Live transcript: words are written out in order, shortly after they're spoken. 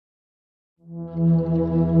Sit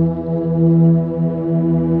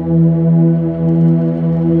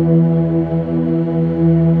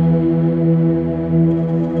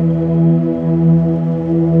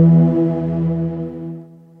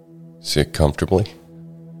comfortably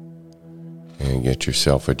and get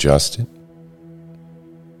yourself adjusted.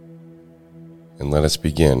 And let us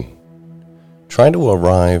begin. Try to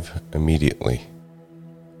arrive immediately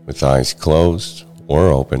with eyes closed or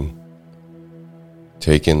open.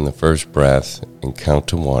 Take in the first breath and count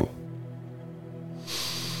to 1.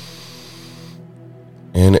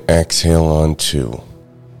 And exhale on 2.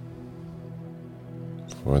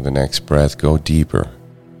 For the next breath, go deeper.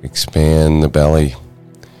 Expand the belly.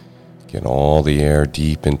 Get all the air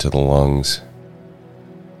deep into the lungs,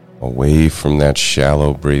 away from that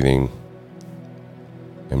shallow breathing,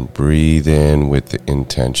 and breathe in with the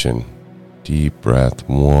intention. Deep breath,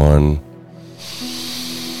 1,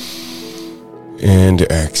 and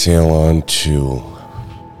exhale on 2.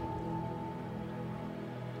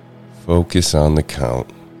 Focus on the count.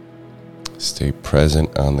 Stay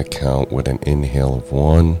present on the count with an inhale of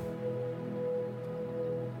 1,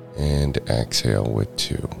 and exhale with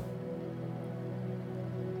 2.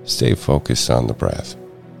 Stay focused on the breath.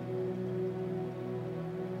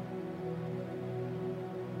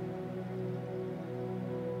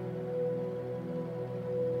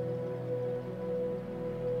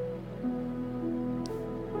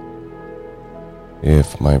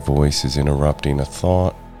 If my voice is interrupting a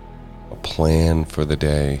thought, a plan for the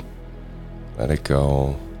day, let it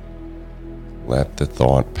go. Let the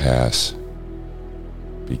thought pass.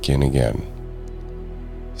 Begin again.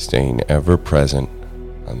 Staying ever present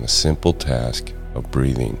on the simple task of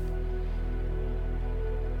breathing.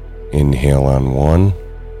 Inhale on 1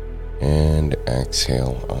 and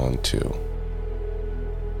exhale on 2.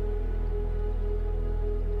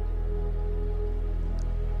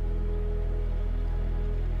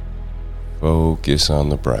 Focus on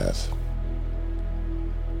the breath.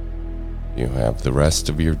 You have the rest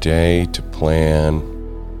of your day to plan,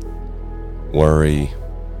 worry,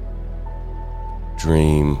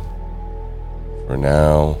 dream. For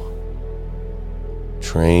now,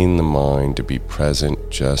 train the mind to be present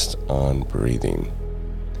just on breathing.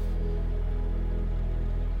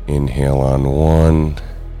 Inhale on 1,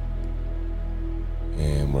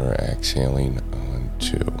 and we're exhaling on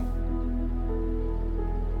 2.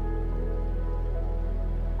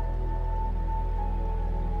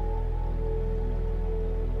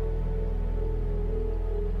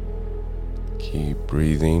 Keep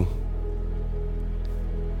breathing.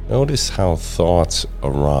 Notice how thoughts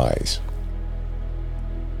arise.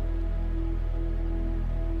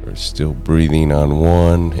 We're still breathing on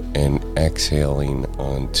 1 and exhaling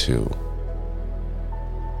on 2.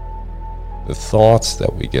 The thoughts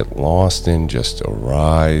that we get lost in just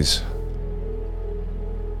arise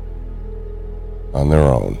on their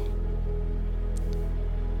own.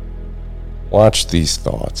 Watch these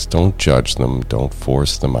thoughts. Don't judge them. Don't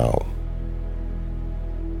force them out.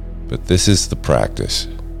 But this is the practice.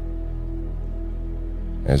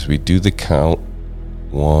 As we do the count,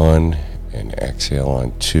 1 and exhale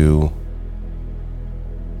on 2,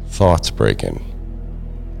 thoughts break in.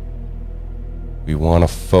 We want to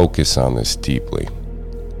focus on this deeply.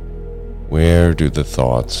 Where do the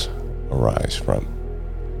thoughts arise from?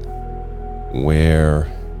 Where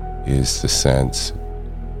is the sense,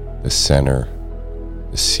 the center,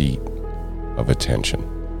 the seat of attention?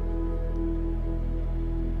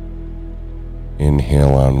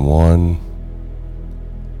 Inhale on 1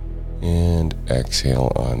 and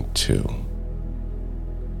exhale on 2.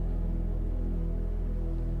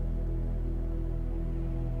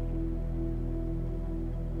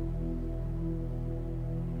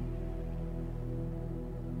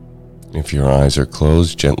 If your eyes are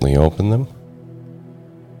closed, gently open them.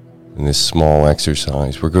 In this small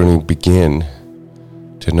exercise, we're going to begin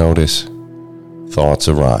to notice thoughts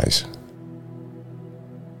arise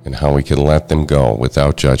and how we can let them go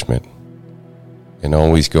without judgment. And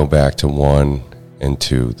always go back to 1 and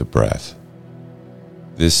 2, the breath.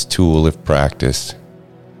 This tool, if practiced,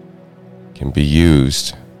 can be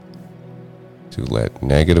used to let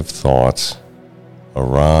negative thoughts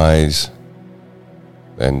arise,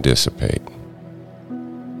 then dissipate.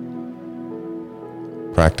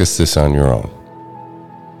 Practice this on your own.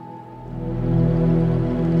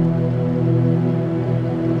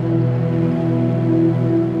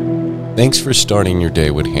 Thanks for starting your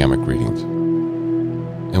day with hammock readings.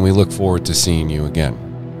 And we look forward to seeing you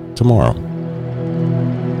again tomorrow.